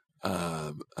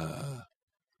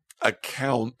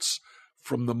accounts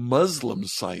from the Muslim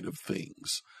side of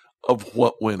things of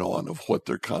what went on, of what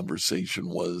their conversation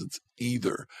was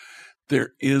either. There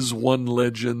is one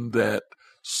legend that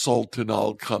Sultan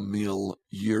al-Kamil,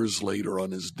 years later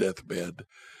on his deathbed,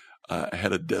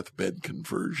 had a deathbed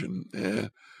conversion.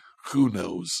 Who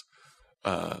knows?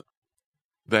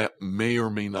 That may or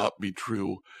may not be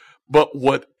true. But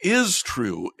what is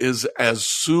true is, as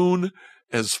soon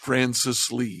as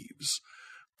Francis leaves,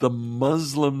 the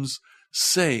Muslims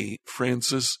say,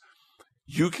 Francis,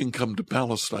 you can come to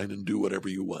Palestine and do whatever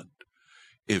you want.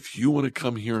 If you want to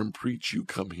come here and preach, you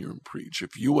come here and preach.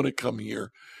 If you want to come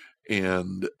here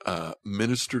and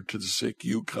minister to the sick,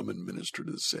 you come and minister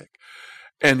to the sick.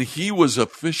 And he was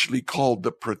officially called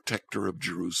the protector of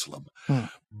Jerusalem,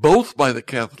 both by the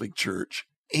Catholic Church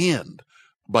and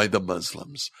by the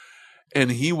Muslims.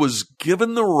 And he was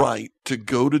given the right to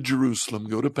go to Jerusalem,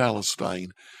 go to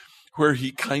Palestine, where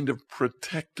he kind of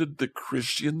protected the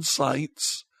Christian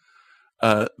sites,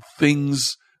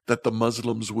 things that the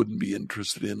Muslims wouldn't be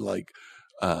interested in, like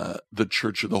the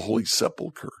Church of the Holy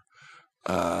Sepulchre,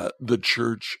 the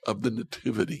Church of the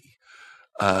Nativity,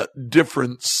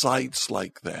 different sites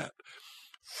like that.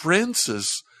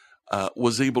 Francis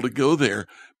was able to go there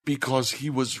because he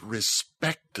was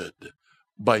respected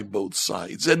by both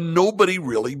sides, and nobody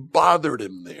really bothered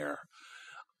him there.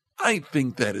 I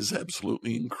think that is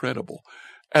absolutely incredible.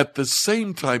 At the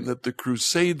same time that the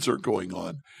Crusades are going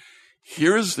on,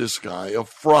 here's this guy, a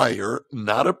friar,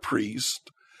 not a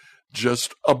priest,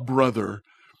 just a brother,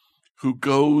 who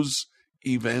goes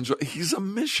he's a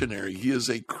missionary. He is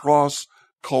a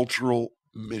cross-cultural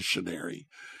missionary.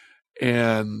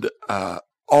 And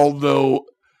although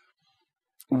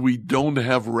we don't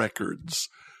have records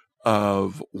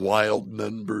of wild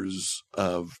numbers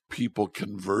of people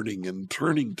converting and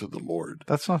turning to the Lord,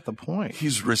 that's not the point.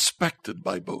 He's respected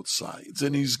by both sides,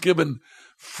 and he's given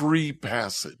free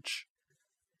passage.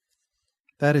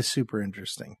 That is super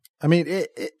interesting. I mean,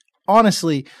 it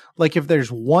honestly, like, if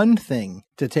there's one thing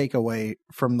to take away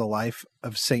from the life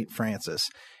of St. Francis,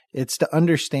 it's to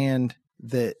understand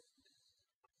that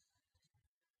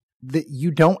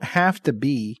you don't have to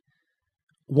be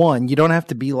you don't have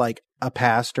to be like a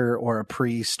pastor or a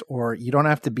priest, or you don't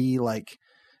have to be like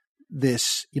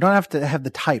this, you don't have to have the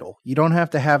title. You don't have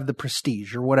to have the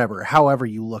prestige or whatever, however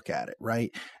you look at it,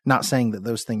 right? Not saying that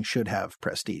those things should have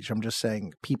prestige. I'm just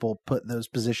saying people put those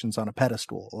positions on a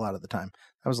pedestal a lot of the time.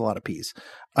 That was a lot of P's.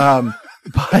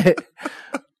 But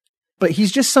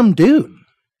he's just some dude.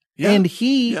 Yeah. And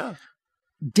he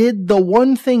did the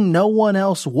one thing no one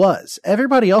else was.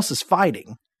 Everybody else is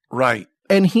fighting. Right.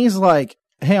 And he's like,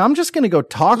 hey, I'm just going to go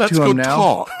talk to him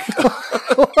now.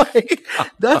 Like,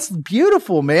 that's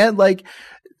beautiful, man. Like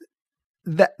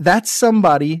that's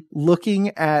somebody looking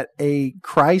at a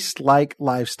Christ-like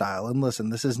lifestyle. And listen,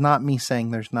 this is not me saying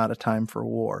there's not a time for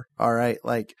war. All right.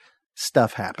 Like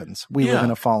stuff happens. We live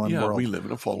in a fallen world. We live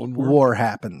in a fallen world. War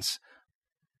happens.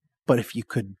 But if you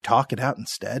could talk it out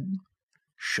instead,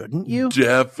 shouldn't you?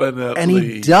 Definitely. And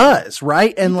he does,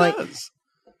 right? And he does.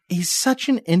 He's such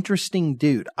an interesting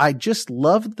dude. I just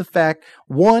love the fact,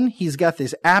 one, he's got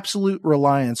this absolute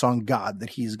reliance on God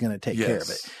that he's going to take care of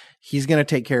it. He's going to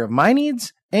take care of my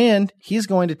needs, and he's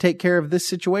going to take care of this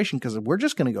situation because we're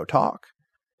just going to go talk.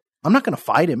 I'm not going to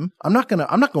fight him. I'm not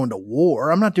going to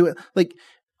war. I'm not doing like,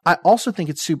 I also think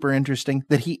it's super interesting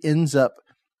that he ends up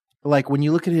like when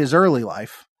you look at his early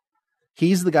life,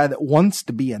 he's the guy that wants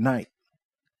to be a knight.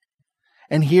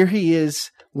 And here he is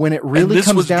when it really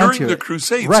comes down to it. This was during the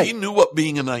Crusades. Right. He knew what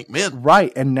being a knight meant.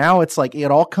 Right. And now it's like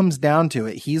it all comes down to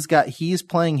it. He's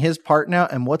playing his part now.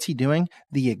 And what's he doing?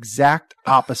 The exact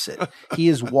opposite. He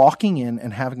is walking in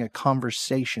and having a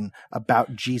conversation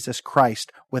about Jesus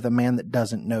Christ with a man that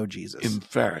doesn't know Jesus. In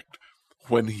fact,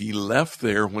 when he left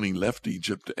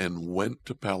Egypt and went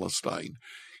to Palestine,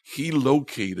 he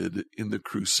located in the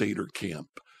Crusader camp.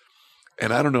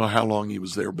 And I don't know how long he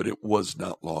was there, but it was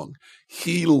not long.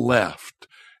 He left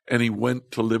and he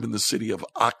went to live in the city of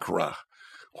Accra,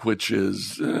 which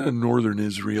is northern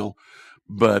Israel.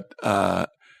 But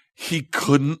he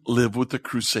couldn't live with the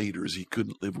Crusaders. He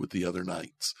couldn't live with the other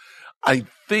knights. I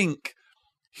think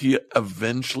he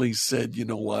eventually said, you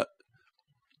know what?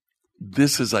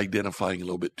 This is identifying a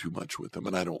little bit too much with them,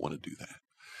 and I don't want to do that.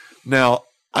 Now,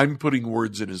 I'm putting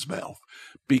words in his mouth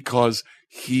because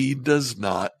he does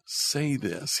not say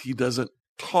this. He doesn't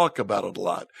talk about it a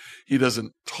lot. He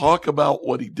doesn't talk about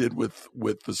what he did with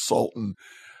the Sultan.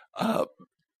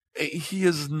 He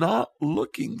is not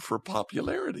looking for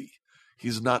popularity.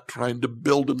 He's not trying to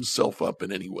build himself up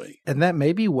in any way. And that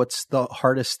may be what's the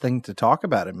hardest thing to talk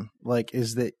about him, like,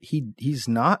 is that he's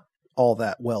not all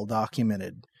that well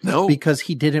documented. No. Because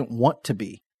he didn't want to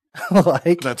be.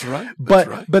 Like that's right.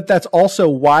 But that's also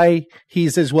why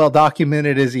he's as well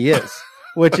documented as he is,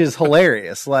 which is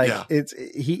hilarious. Like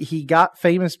he got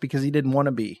famous because he didn't want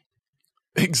to be.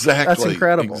 Exactly. That's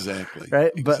incredible. Exactly.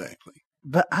 Right. Exactly.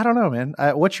 But I don't know, man.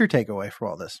 What's your takeaway from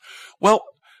all this? Well,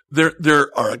 there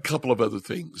are a couple of other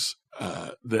things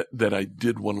that I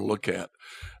did want to look at.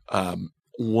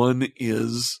 One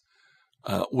is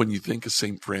when you think of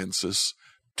St. Francis,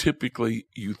 typically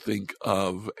you think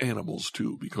of animals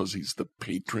too, because he's the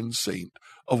patron saint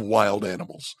of wild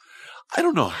animals. I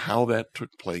don't know how that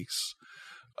took place,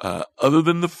 other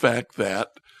than the fact that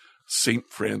St.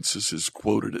 Francis is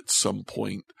quoted at some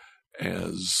point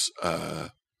as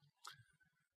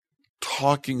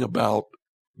talking about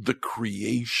the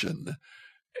creation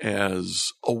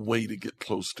as a way to get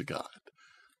close to God.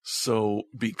 So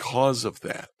because of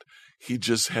that, he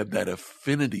just had that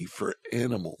affinity for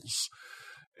animals.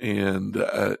 And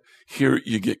here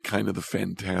you get kind of the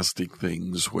fantastic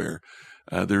things where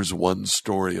there's one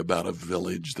story about a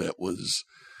village that was,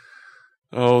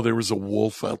 there was a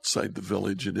wolf outside the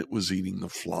village and it was eating the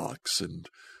flocks and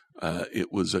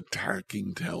it was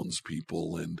attacking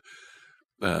townspeople. And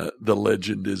the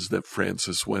legend is that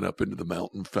Francis went up into the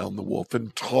mountain, found the wolf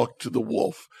and talked to the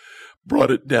wolf,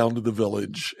 brought it down to the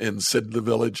village and said to the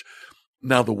village,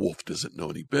 now the wolf doesn't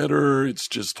know any better. It's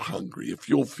just hungry. If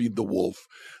you'll feed the wolf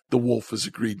has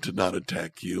agreed to not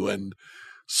attack you. And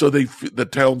so the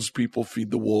townspeople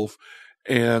feed the wolf,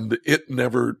 and it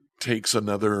never takes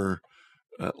another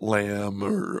lamb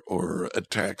or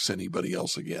attacks anybody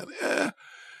else again.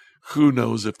 Who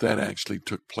knows if that actually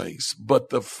took place? But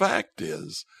the fact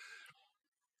is,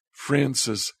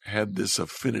 Francis had this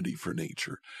affinity for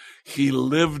nature. He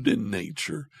lived in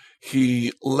nature.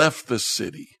 He left the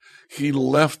city. He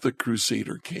left the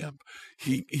Crusader camp.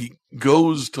 He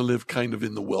goes to live kind of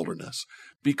in the wilderness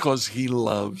because he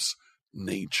loves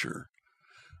nature.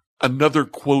 Another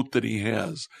quote that he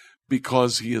has,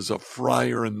 because he is a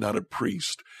friar and not a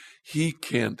priest, he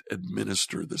can't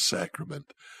administer the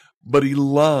sacrament, but he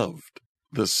loved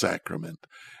the sacrament.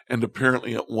 And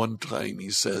apparently at one time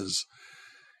he says,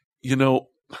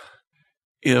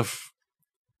 if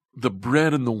the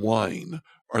bread and the wine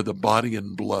are the body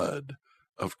and blood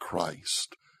of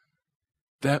Christ,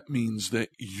 that means that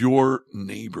your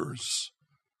neighbors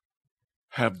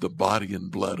have the body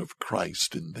and blood of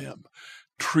Christ in them.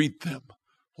 Treat them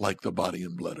like the body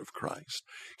and blood of Christ.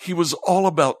 He was all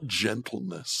about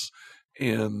gentleness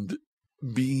and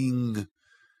being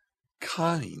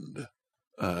kind,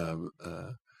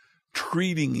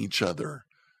 treating each other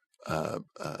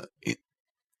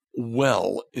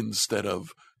well instead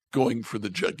of going for the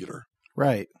jugular.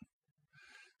 Right.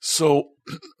 So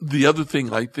the other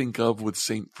thing I think of with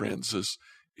St. Francis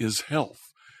is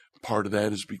health. Part of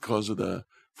that is because of the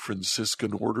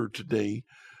Franciscan order today.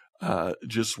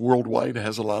 Just worldwide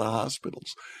has a lot of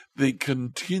hospitals. They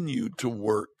continue to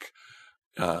work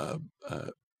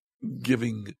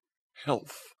giving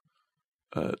health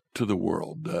to the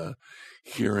world.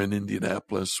 Here in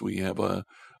Indianapolis, we have a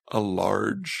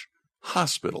large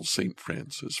hospital, St.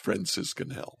 Francis,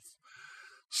 Franciscan Health.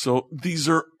 So these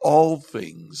are all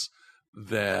things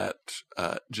that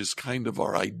just kind of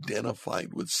are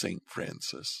identified with St.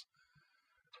 Francis.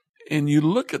 And you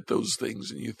look at those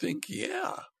things and you think,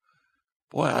 yeah,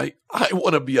 boy, I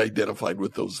want to be identified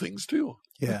with those things too.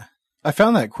 Yeah. I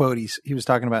found that quote. He was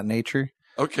talking about nature.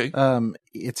 Okay.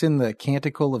 It's in the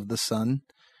Canticle of the Sun.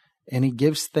 And he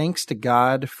gives thanks to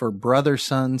God for brother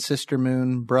sun, sister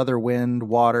moon, brother wind,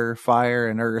 water, fire,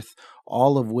 and earth,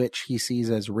 all of which he sees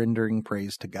as rendering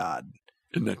praise to God.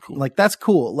 Isn't that cool? Like, that's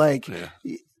cool. Like,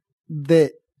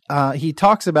 that he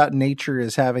talks about nature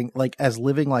as having, like, as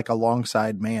living like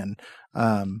alongside man.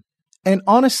 And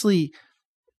honestly,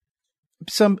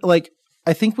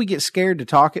 I think we get scared to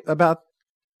talk about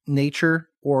nature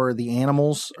or the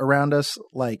animals around us,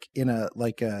 like in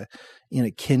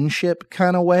a kinship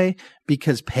kind of way,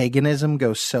 because paganism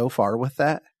goes so far with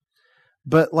that.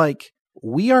 But like,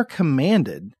 we are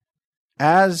commanded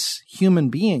as human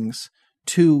beings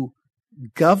to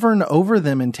govern over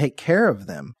them and take care of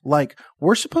them. Like,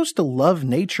 we're supposed to love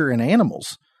nature and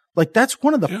animals. Like, that's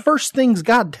one of the first things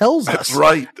God tells us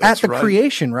at the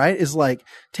creation, right? Is like,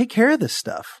 take care of this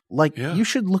stuff. Like, you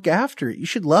should look after it. You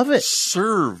should love it.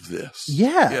 Serve this.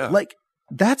 Yeah. Like,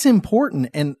 that's important.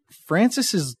 And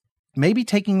Francis is maybe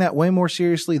taking that way more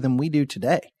seriously than we do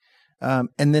today. And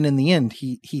then in the end,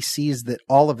 he sees that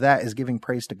all of that is giving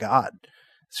praise to God.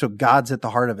 So God's at the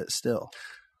heart of it still.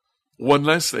 One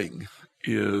last thing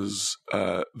is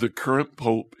the current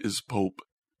Pope is Pope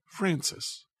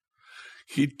Francis.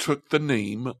 He took the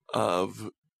name of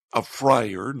a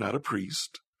friar, not a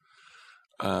priest.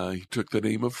 He took the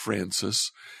name of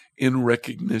Francis in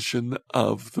recognition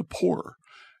of the poor,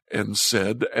 and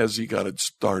said, as he got it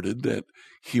started, that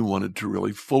he wanted to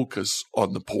really focus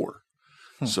on the poor.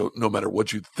 So no matter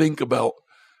what you think about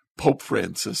Pope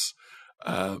Francis,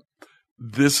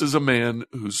 this is a man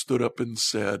who stood up and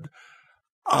said,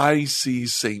 I see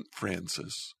St.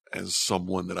 Francis as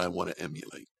someone that I want to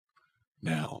emulate.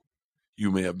 Now, you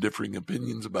may have differing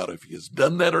opinions about if he has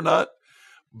done that or not,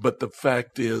 but the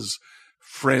fact is,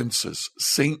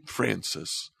 St.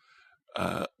 Francis,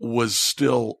 was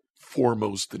still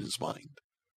foremost in his mind.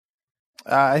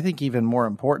 I think even more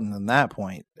important than that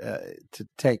point, to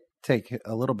take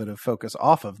a little bit of focus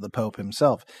off of the Pope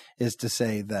himself, is to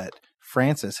say that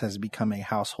Francis has become a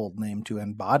household name to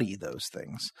embody those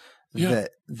things. Yeah.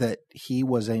 That he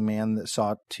was a man that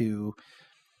sought to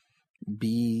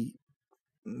be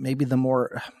maybe the more,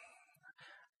 let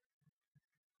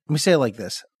me say it like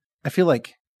this. I feel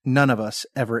like none of us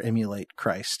ever emulate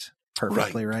Christ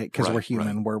perfectly, right? Because we're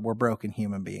human. We're broken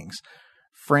human beings.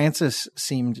 Francis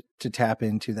seemed to tap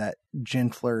into that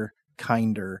gentler,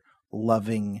 kinder,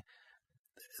 loving,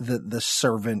 the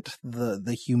servant,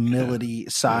 the humility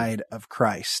side of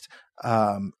Christ.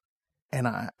 And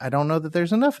I don't know that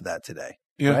there's enough of that today,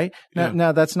 right?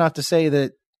 Now, that's not to say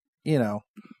that,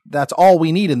 that's all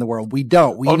we need in the world. We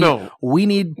don't. We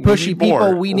need pushy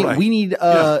people. We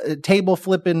need table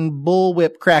flipping,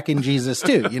 bullwhip cracking Jesus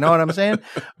too. You know what I'm saying?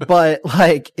 But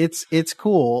like, it's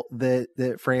cool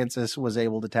that Francis was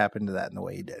able to tap into that in the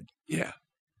way he did. Yeah.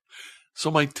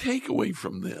 So my takeaway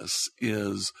from this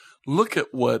is, look at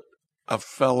what a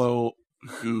fellow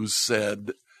who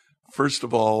said, first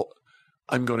of all,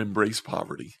 I'm going to embrace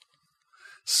poverty.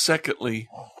 Secondly,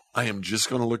 I am just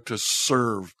going to look to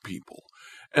serve people.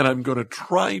 And I'm going to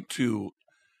try to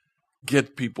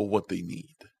get people what they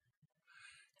need.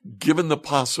 Given the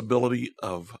possibility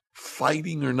of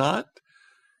fighting or not,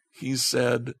 he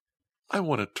said, I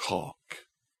want to talk.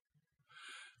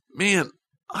 Man,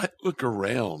 I look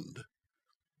around,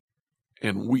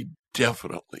 and we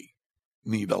definitely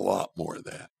need a lot more of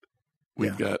that.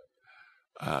 We've got,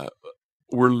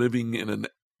 we're living in an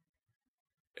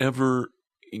ever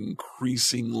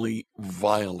increasingly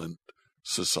violent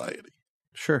society.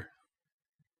 Sure.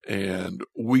 And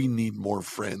we need more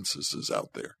Francises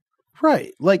out there.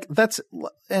 Right. Like that's,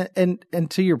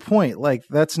 and to your point, like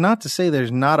that's not to say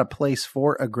there's not a place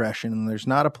for aggression. There's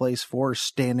not a place for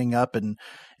standing up and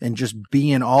just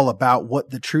being all about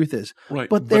what the truth is. Right.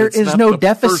 But there is no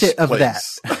deficit of that.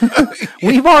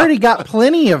 We've already got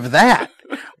plenty of that.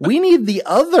 We need the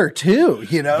other two,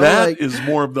 you know. That is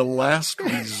more of the last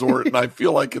resort, and I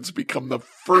feel like it's become the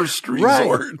first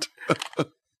resort. Right.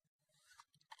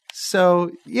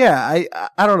 So yeah,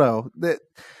 I don't know.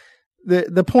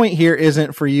 The point here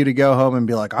isn't for you to go home and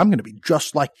be like, I'm going to be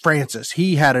just like Francis.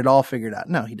 He had it all figured out.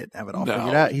 No, he didn't have it all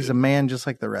figured out. He's a man just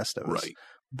like the rest of us. Right.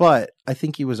 But I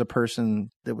think he was a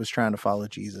person that was trying to follow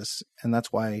Jesus, and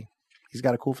that's why he's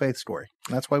got a cool faith story.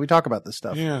 And that's why we talk about this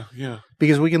stuff. Yeah, yeah.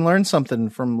 Because we can learn something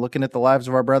from looking at the lives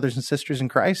of our brothers and sisters in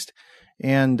Christ,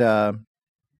 and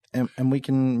we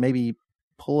can maybe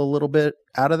pull a little bit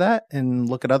out of that and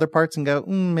look at other parts and go,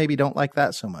 maybe don't like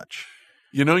that so much.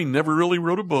 You know, he never really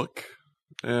wrote a book.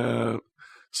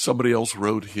 Somebody else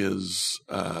wrote his,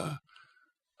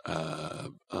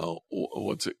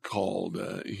 what's it called?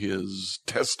 His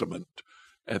testament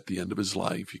at the end of his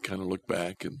life. He kind of looked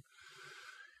back and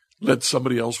let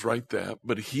somebody else write that.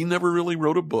 But he never really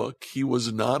wrote a book. He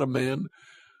was not a man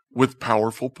with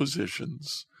powerful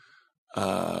positions.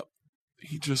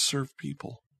 He just served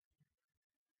people.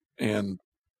 And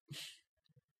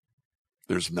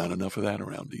there's not enough of that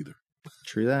around either.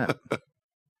 True that.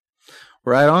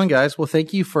 Right on, guys. Well,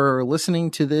 thank you for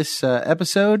listening to this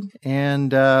episode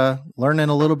and learning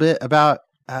a little bit about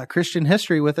Christian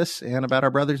history with us and about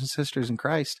our brothers and sisters in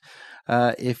Christ.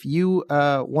 If you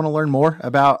want to learn more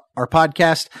about our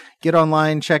podcast, get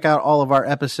online, check out all of our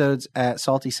episodes at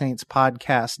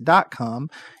saltysaintspodcast.com.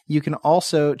 You can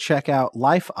also check out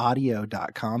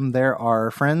lifeaudio.com. There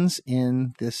are friends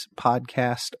in this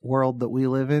podcast world that we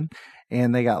live in,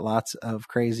 and they got lots of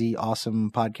crazy,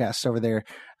 awesome podcasts over there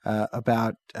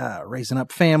about raising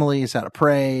up families, how to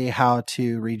pray, how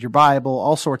to read your Bible,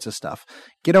 all sorts of stuff.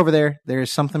 Get over there. There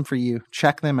is something for you.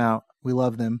 Check them out. We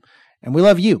love them, and we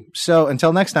love you. So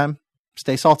until next time,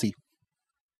 stay salty.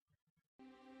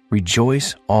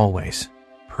 Rejoice always.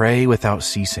 Pray without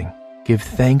ceasing. Give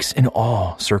thanks in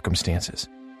all circumstances.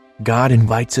 God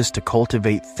invites us to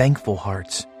cultivate thankful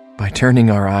hearts by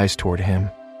turning our eyes toward Him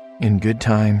in good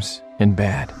times and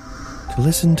bad. To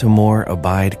listen to more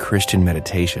Abide Christian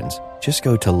Meditations, just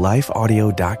go to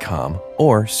lifeaudio.com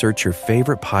or search your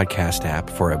favorite podcast app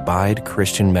for Abide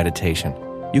Christian Meditation.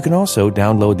 You can also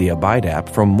download the Abide app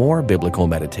for more biblical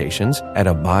meditations at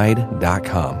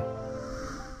abide.com.